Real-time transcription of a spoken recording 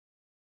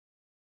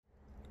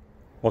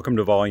Welcome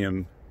to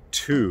volume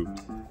 2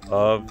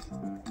 of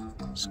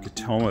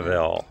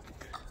Scotomaville,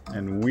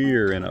 and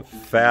we're in a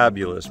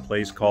fabulous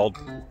place called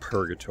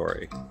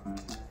Purgatory.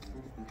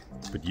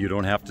 But you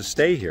don't have to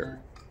stay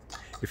here.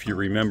 If you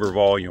remember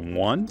volume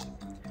 1,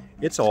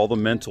 it's all the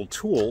mental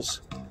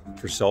tools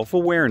for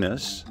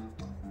self-awareness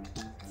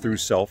through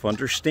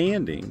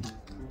self-understanding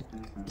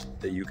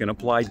that you can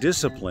apply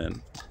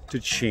discipline to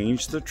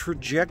change the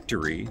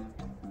trajectory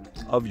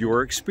of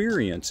your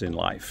experience in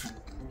life.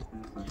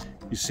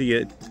 You see,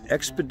 an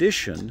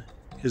expedition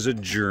is a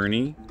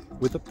journey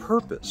with a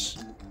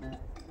purpose.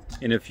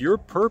 And if your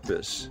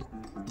purpose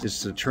is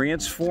to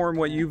transform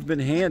what you've been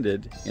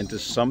handed into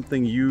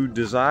something you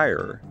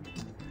desire,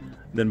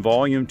 then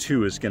volume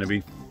 2 is going to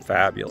be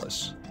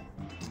fabulous.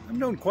 I've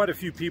known quite a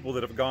few people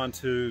that have gone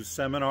to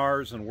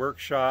seminars and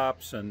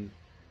workshops, and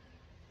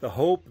the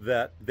hope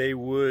that they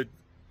would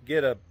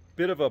get a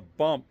bit of a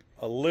bump,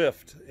 a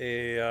lift,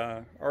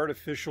 a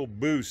artificial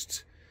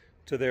boost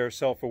to their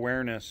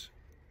self-awareness.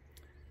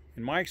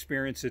 In my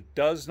experience, it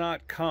does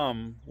not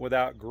come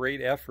without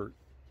great effort.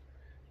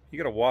 You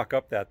got to walk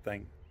up that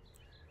thing.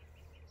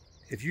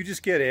 If you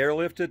just get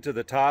airlifted to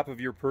the top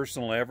of your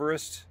personal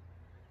Everest,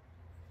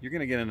 you're going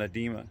to get an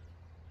edema.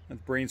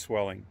 That's brain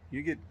swelling.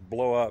 You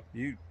blow up.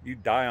 You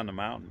die on the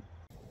mountain.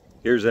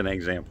 Here's an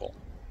example.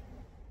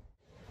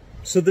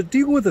 So the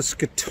deal with a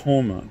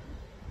scotoma,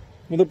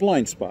 with a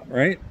blind spot,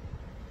 right?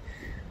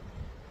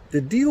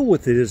 The deal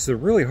with it is they're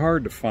really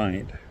hard to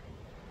find.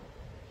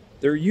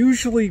 They're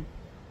usually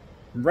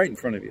right in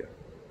front of you.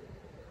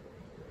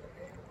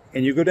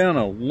 And you go down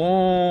a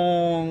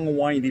long,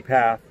 windy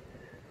path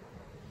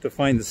to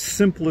find the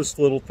simplest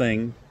little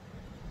thing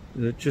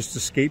that just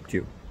escaped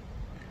you.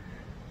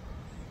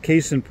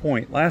 Case in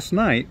point, last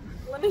night...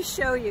 Let me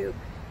show you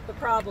the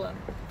problem,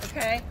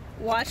 okay?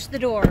 Watch the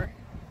door.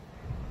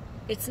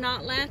 It's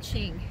not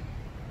latching.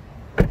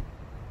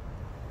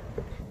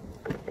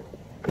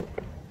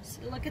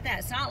 So look at that,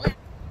 it's not latching.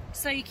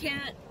 So you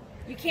can't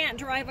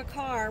drive a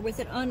car with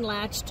an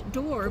unlatched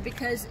door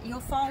because you'll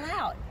fall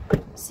out.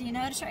 So you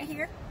notice right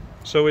here?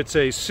 So it's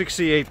a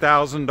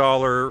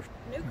 $68,000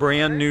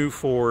 brand new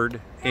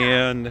Ford, yeah.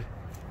 And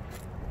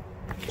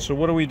so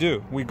what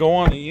do? We go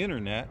on the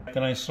internet,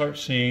 and I start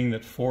seeing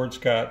that Ford's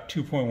got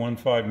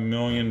 2.15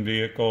 million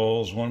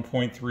vehicles,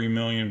 1.3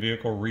 million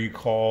vehicle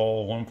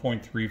recall,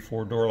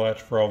 1.34 door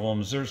latch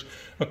problems. There's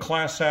a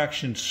class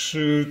action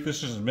suit.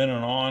 This has been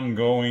an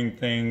ongoing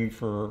thing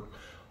for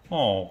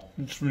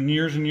it's been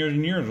years and years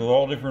and years with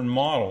all different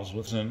models.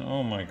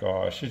 Oh my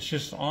gosh, it's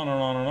just on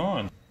and on and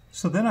on.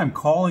 So then I'm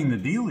calling the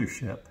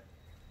dealership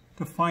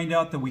to find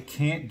out that we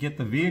can't get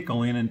the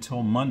vehicle in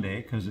until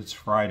Monday because it's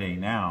Friday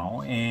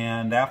now.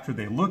 And after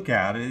they look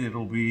at it,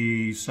 it'll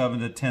be 7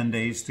 to 10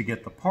 days to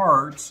get the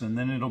parts, and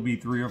then it'll be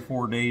 3 or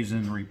 4 days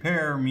in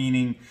repair,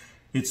 meaning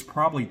it's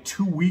probably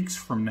 2 weeks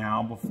from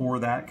now before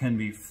that can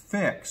be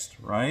fixed,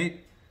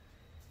 right?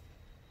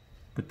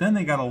 But then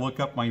they got to look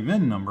up my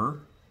VIN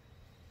number,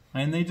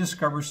 and they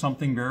discover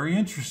something very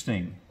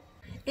interesting.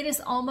 It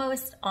is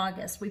almost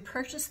August. We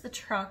purchased the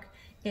truck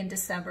in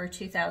December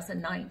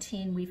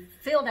 2019. We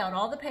filled out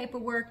all the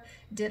paperwork,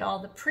 did all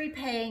the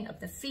prepaying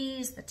of the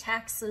fees, the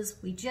taxes.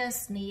 We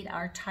just need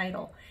our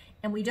title.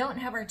 And we don't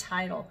have our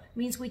title. It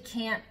means we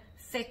can't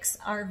fix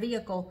our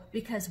vehicle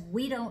because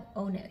we don't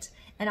own it.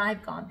 And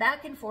I've gone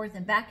back and forth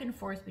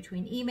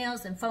between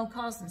emails and phone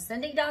calls and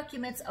sending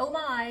documents, oh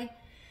my.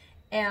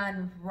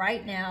 And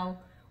right now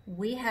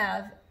we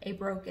have a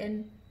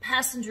broken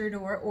passenger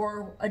door,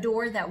 or a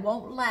door that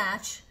won't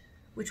latch,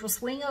 which will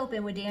swing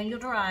open when Daniel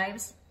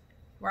drives,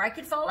 where I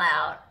could fall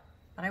out,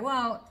 but I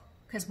won't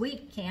because we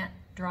can't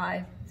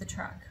drive the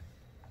truck.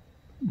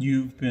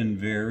 You've been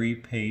very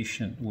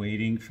patient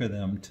waiting for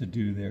them to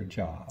do their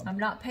job. I'm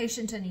not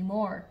patient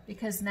anymore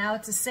because now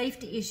it's a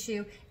safety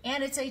issue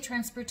and it's a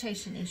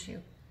transportation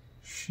issue.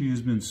 She has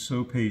been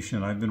so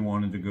patient. I've been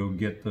wanting to go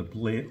get the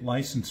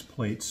license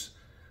plates.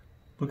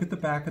 Look at the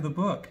back of the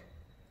book.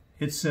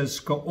 It says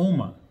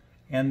Scotoma,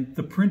 and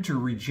the printer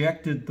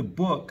rejected the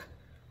book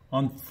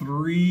on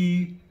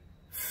 3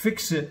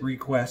 fix-it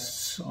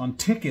requests on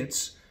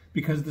tickets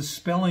because the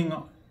spelling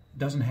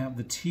doesn't have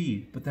the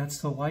T, but that's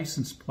the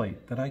license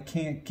plate that I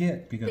can't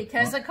get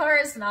because the car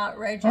is not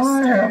registered.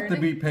 I have to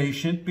be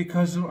patient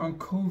because I'm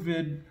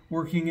COVID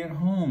working at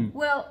home.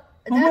 Well,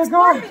 that's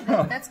part of it.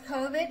 That's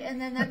COVID, and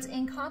then that's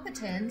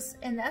incompetence,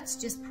 and that's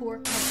just poor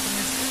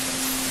customer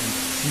service.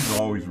 She's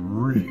always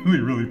really,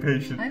 really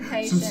patient. I'm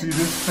patient. So see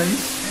this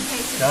face? I'm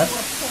patient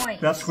to a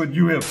point. That's what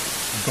you have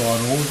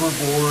gone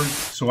overboard.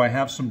 So I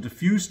have some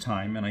diffuse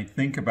time, and I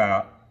think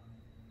about,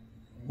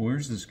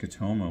 where's the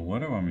Scotoma?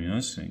 What am I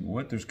missing?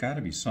 There's got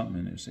to be something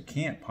in this. It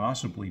can't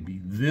possibly be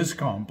this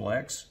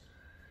complex,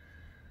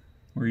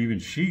 where even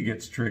she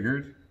gets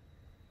triggered.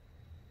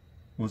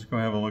 Let's go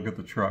have a look at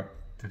the truck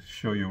to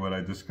show you what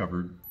I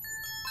discovered.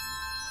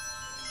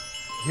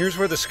 Here's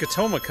where the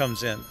Scotoma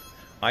comes in.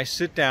 I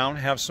sit down,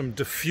 have some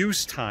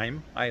diffuse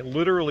time. I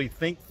literally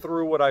think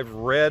through what I've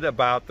read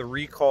about the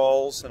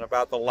recalls and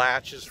about the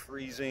latches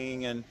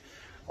freezing and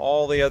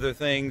all the other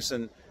things,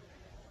 and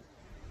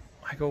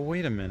I go,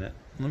 wait a minute.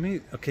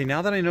 Okay,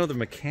 now that I know the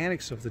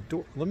mechanics of the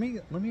door, let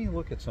me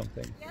look at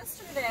something.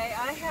 Yesterday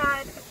I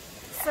had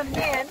some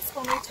mints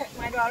when we took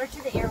my daughter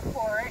to the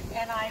airport,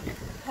 and I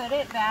put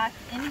it back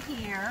in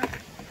here,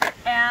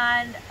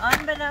 and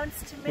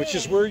unbeknownst to me... Which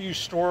is where you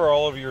store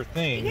all of your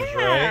things, right?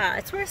 Yeah,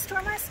 it's where I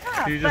store my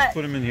stuff. So you just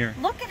put them in here.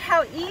 Look at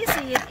how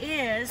easy it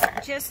is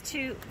just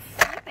to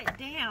flip it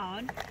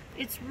down.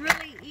 It's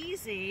really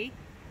easy.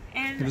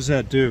 And what does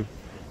that do?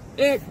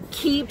 It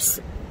keeps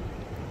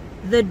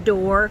the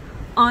door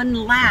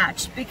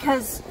unlatched,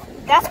 because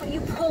that's what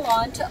you pull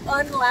on to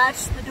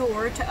unlatch the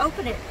door to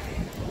open it.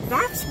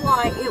 That's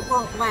why it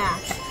won't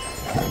latch,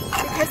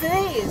 because of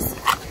these.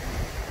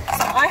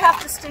 So I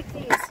have to stick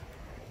these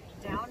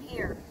down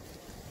here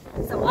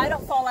so I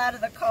don't fall out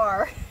of the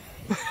car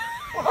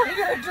while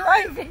you're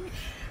driving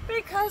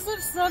because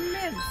of some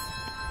mints.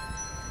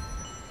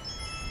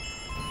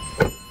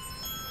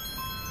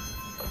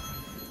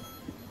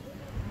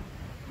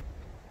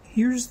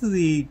 Here's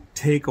the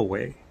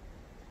takeaway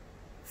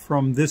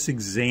from this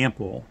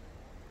example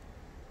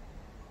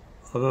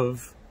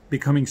of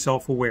becoming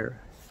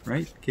self-aware,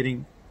 right?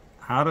 Getting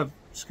out of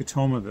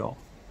Scotomaville.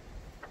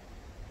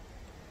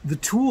 The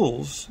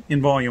tools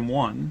in Volume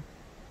 1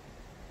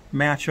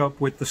 match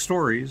up with the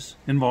stories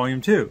in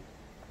Volume 2.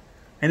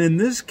 And in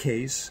this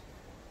case,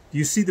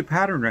 you see the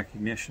pattern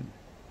recognition.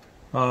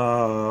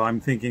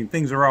 I'm thinking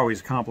things are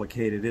always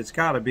complicated. It's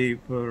got to be.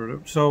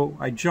 So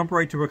I jump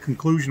right to a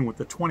conclusion with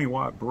the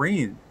 20-watt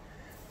brain,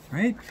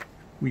 right?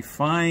 We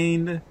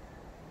find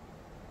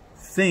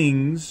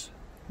things,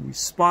 we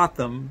spot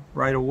them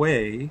right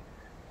away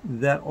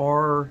that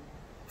are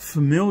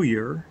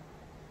familiar.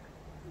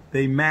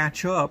 They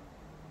match up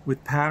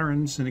with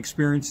patterns and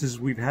experiences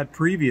we've had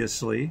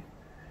previously.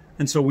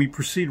 And so we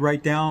proceed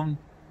right down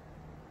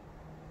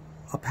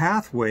a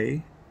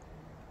pathway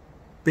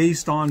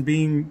based on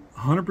being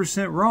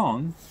 100%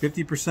 wrong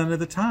 50% of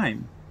the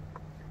time.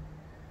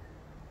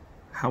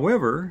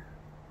 However,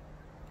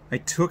 I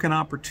took an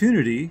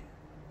opportunity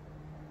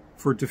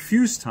for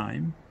diffuse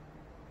time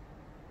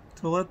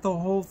to let the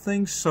whole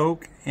thing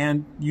soak,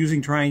 and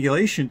using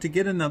triangulation to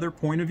get another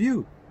point of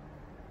view.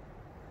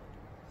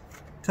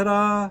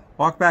 Ta-da!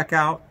 Walk back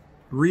out,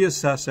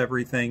 reassess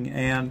everything,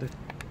 and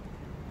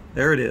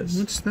there it is.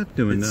 What's that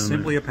doing down there? It's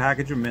simply a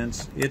package of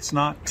mints. It's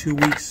not 2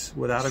 weeks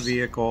without a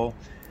vehicle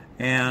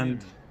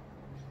and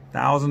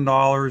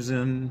 $1,000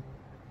 in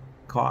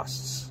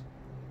costs.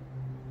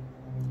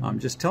 I'm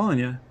just telling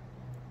you,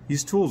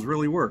 these tools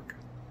really work.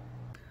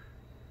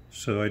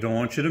 So I don't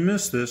want you to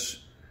miss this.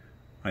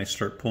 I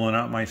start pulling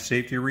out my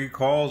safety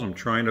recalls. I'm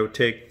trying to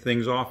take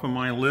things off of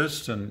my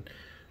list, and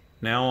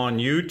now on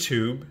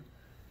YouTube,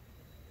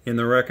 in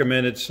the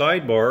recommended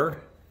sidebar,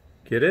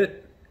 get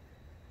it?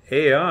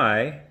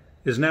 AI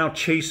is now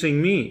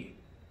chasing me.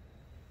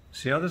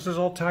 See how this is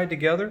all tied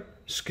together?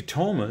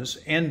 Scotomas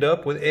end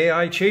up with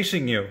AI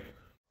chasing you.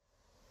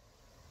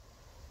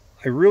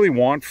 I really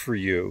want for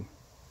you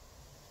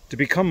to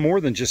become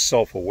more than just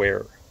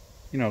self-aware,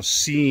 you know,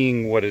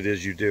 seeing what it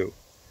is you do.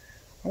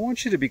 I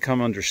want you to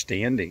become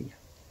understanding,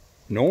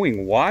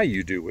 knowing why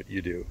you do what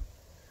you do.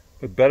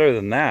 But better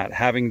than that,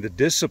 having the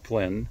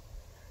discipline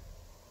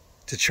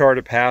to chart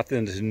a path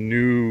into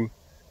new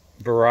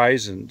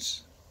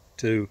horizons,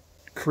 to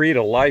create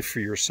a life for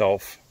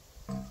yourself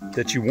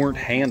that you weren't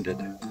handed,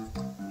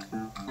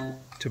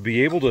 to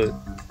be able to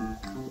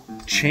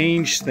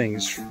change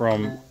things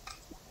from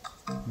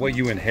what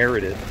you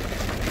inherited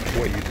to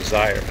what you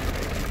desire.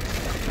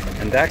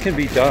 And that can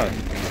be done.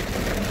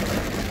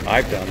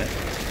 I've done it.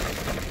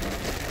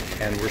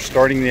 And we're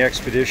starting the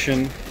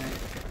expedition,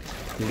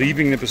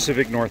 leaving the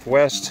Pacific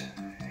Northwest,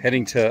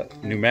 heading to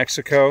New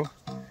Mexico,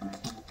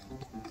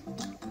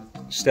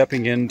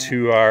 stepping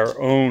into our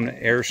own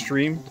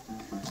airstream,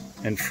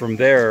 and from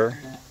there,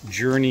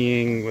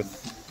 journeying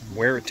with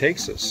where it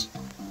takes us.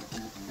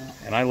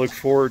 And I look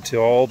forward to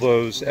all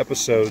those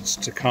episodes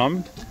to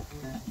come,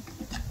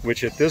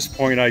 which at this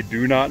point I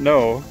do not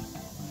know.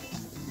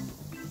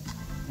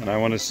 And I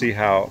want to see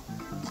how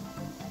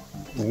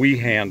we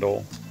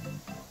handle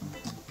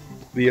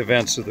the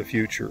events of the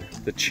future,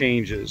 the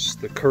changes,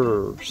 the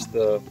curves,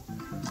 the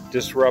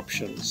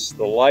disruptions,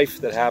 the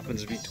life that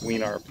happens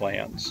between our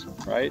plans,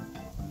 right?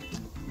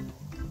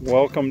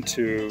 Welcome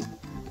to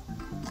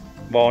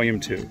Volume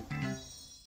 2.